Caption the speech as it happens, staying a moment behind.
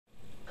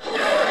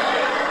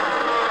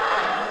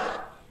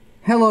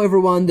Hello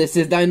everyone, this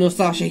is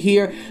DinoSasha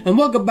here, and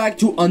welcome back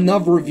to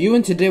another review,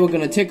 and today we're going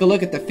to take a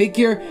look at the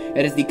figure.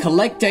 It is the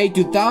CollectA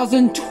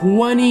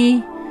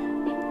 2020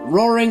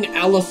 Roaring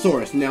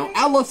Allosaurus. Now,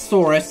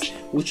 Allosaurus,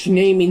 which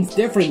name means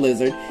different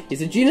lizard,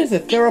 is a genus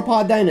of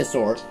theropod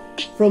dinosaur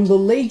from the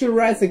late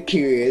Jurassic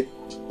period,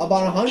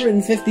 about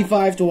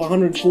 155 to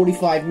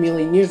 145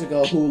 million years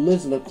ago, who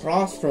lives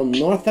across from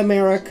North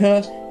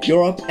America,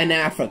 Europe, and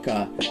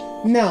Africa.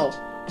 Now,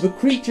 the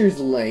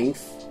creature's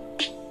length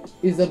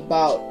is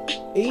about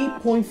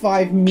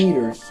 8.5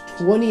 meters,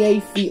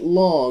 28 feet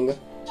long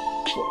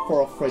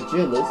for a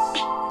fragilis,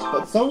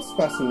 but some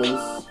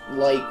specimens,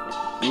 like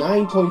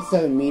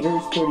 9.7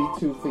 meters,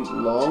 32 feet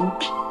long,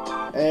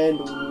 and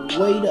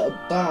weighed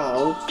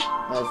about,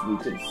 as we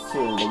can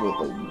see with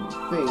the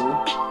thing,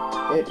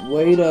 it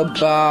weighed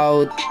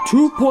about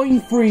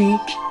 2.3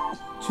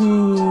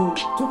 to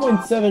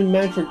 2.7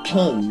 metric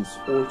tons,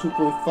 or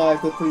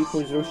 2.5 to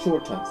 3.0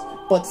 short tons.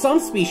 But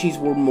some species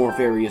were more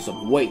various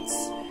of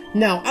weights.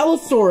 Now,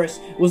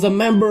 Allosaurus was a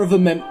member of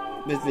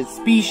a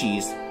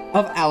species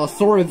of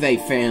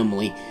Allosauridae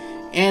family,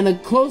 and a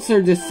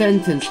closer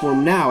descendants for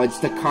now, it's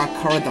the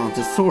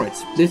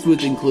Carcharodontosaurus. This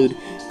would include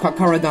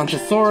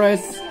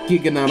Carcharodontosaurus,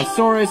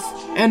 Giganotosaurus,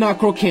 and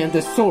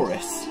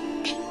Acrocanthosaurus,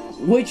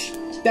 which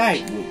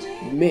that would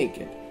make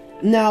it.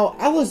 Now,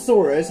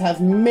 Allosaurus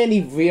have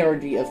many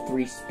variety of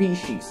 3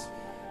 species.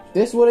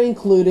 This would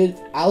include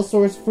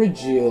Allosaurus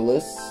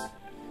fragilis,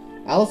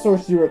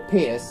 Allosaurus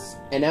europaeus,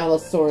 and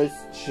Allosaurus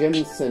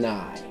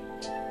jimsoni,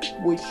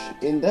 which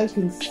in that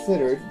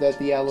considered that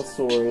the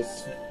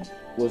Allosaurus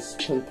was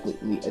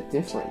completely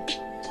different.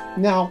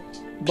 Now,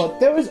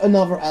 but there was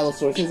another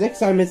Allosaurus. This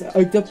time is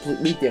a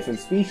completely different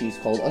species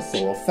called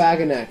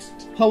Saurophaganax.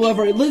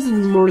 However, it lives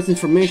in Morrison's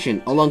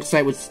formation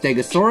alongside with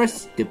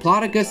Stegosaurus,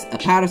 Diplodocus,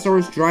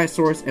 Apatosaurus,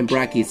 Dryosaurus, and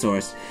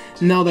Brachiosaurus.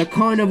 Now, they're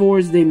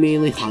carnivores. They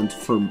mainly hunt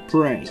for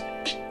prey.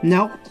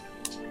 Now,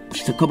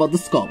 let's talk about the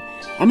skull.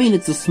 I mean,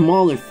 it's a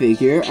smaller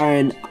figure,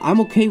 and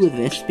I'm okay with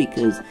this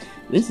because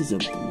this is a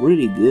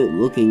pretty good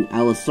looking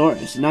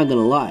Allosaurus, not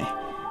gonna lie.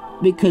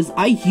 Because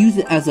I use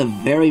it as a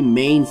very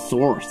main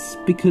source,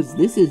 because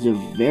this is a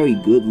very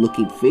good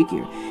looking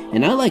figure.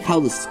 And I like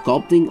how the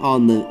sculpting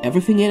on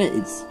everything in it,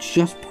 it's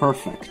just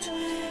perfect.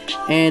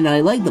 And I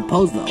like the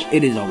pose though.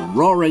 It is a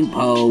roaring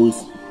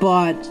pose,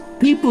 but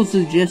people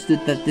suggested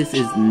that this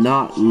is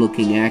not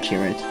looking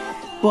accurate.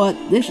 But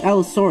this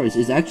Allosaurus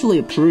is actually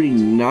a pretty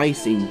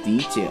nice in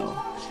detail.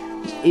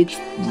 It's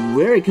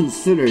very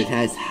considered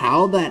as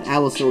how that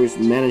Allosaurus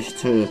managed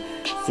to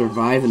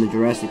survive in the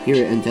Jurassic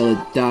period until it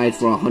died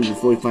for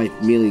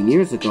 145 million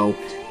years ago,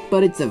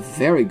 but it's a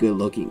very good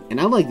looking. And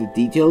I like the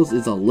details.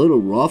 It's a little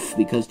rough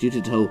because due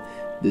to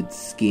the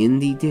skin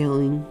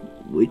detailing,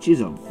 which is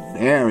a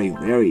very,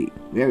 very,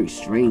 very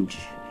strange.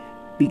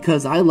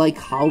 Because I like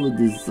how the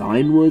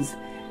design was.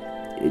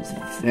 It's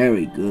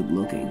very good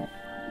looking.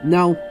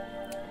 Now,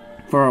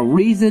 for a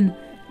reason,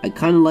 I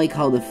kind of like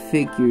how the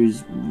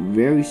figure's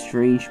very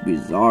strange,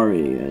 bizarre,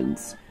 and,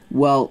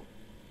 well,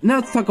 now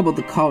let's talk about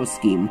the color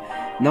scheme.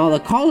 Now, the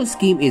color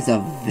scheme is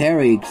a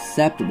very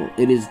acceptable.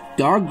 It is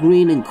dark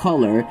green in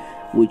color,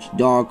 which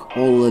dark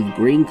olive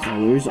green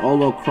colors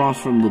all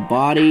across from the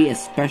body,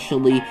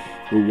 especially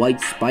the white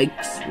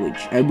spikes,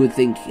 which I would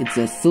think it's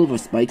a silver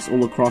spikes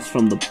all across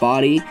from the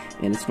body,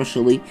 and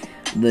especially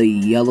the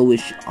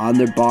yellowish on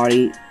their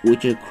body,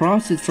 which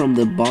crosses from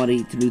the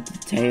body through the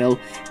tail,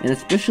 and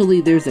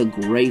especially there's a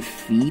gray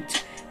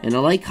feet, and I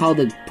like how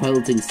the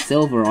piloting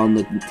silver on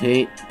the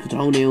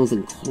toenails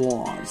and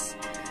claws.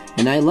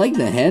 And I like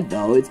the head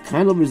though, it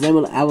kind of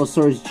resembles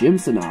Allosaurus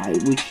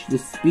jimsoni, which the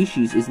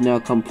species is now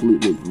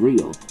completely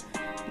real.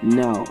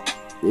 Now,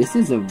 this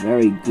is a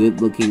very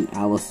good looking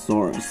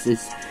Allosaurus.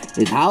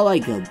 It has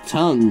like a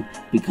tongue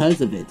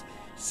because of it.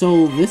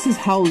 So this is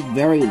how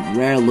very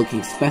rare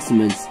looking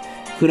specimens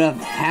could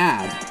have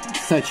had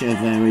such a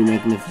very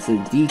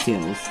magnificent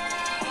details.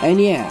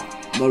 And yeah,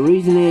 the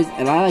reason is,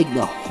 and I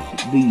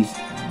like these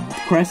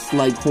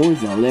crest-like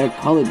horns though, they're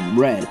colored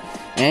red.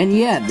 And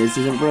yeah, this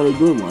is a really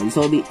good one.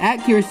 So the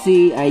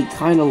accuracy, I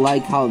kind of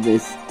like how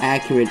this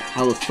accurate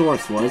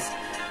Allosaurus was.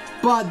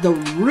 But the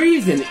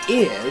reason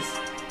is,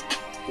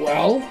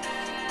 well,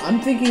 I'm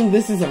thinking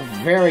this is a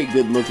very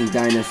good looking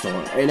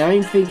dinosaur. And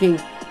I'm thinking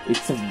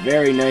it's a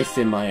very nice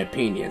in my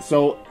opinion.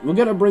 So we're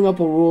gonna bring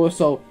up a ruler,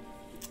 so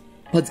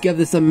let's give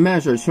this some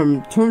measures.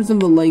 From terms of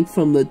the length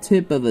from the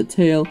tip of the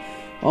tail,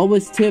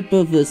 always tip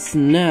of the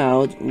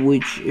snout,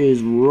 which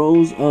is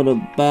rose at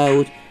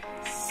about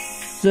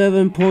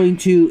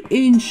 7.2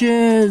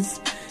 inches,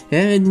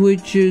 and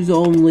which is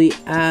only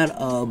at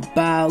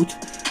about,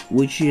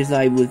 which is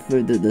I would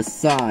further the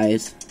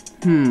size.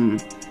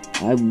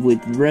 I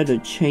would rather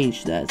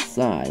change that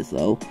size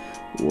though.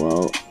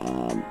 Well,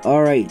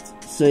 alright,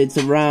 so it's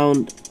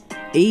around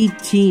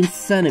 18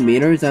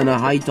 centimeters on the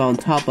height on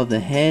top of the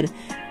head.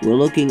 We're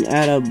looking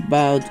at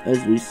about,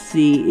 as we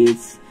see,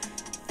 it's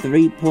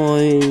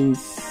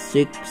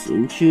 3.6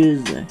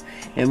 inches,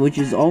 and which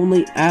is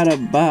only at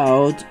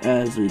about,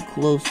 as we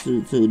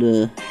closer to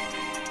the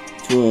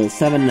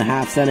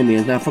 7.5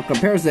 centimeters. Now for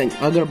comparison,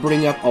 I'm gonna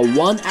bring up a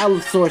 1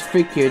 Allosaurus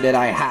figure that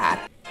I had.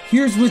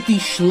 Here's with the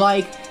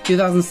Schleich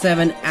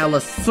 2007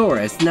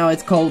 Allosaurus. Now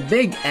it's called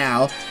Big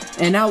Al,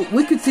 and now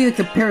we could see the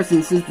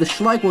comparison since the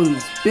Schleich one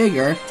is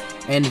bigger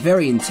and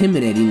very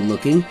intimidating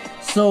looking.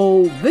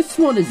 So this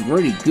one is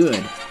really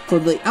good. For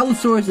the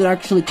Allosaurus, it's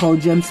actually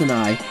called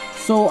Gemini.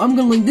 So I'm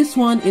gonna link this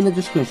one in the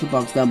description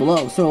box down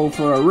below. So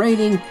for a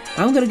rating,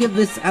 I'm gonna give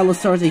this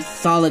Allosaurus a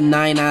solid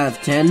 9 out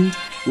of 10,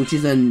 which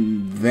is a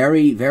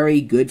very,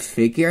 very good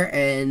figure.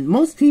 And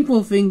most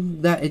people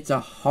think that it's a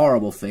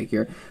horrible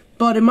figure,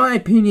 but in my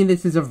opinion,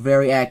 this is a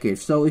very accurate.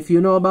 So if you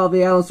know about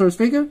the Allosaurus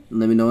figure,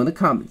 let me know in the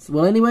comments.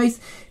 Well,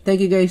 anyways,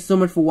 thank you guys so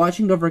much for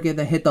watching. Don't forget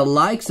to hit the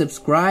like,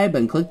 subscribe,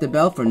 and click the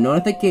bell for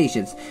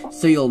notifications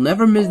so you'll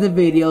never miss the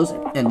videos,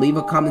 and leave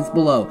a comments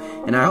below.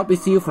 And I hope to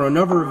see you for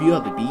another review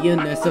of the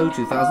DinoSasha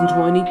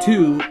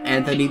 2022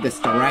 Anthony the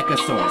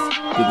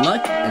Styracosaurus. Good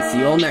luck, and see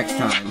you all next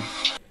time.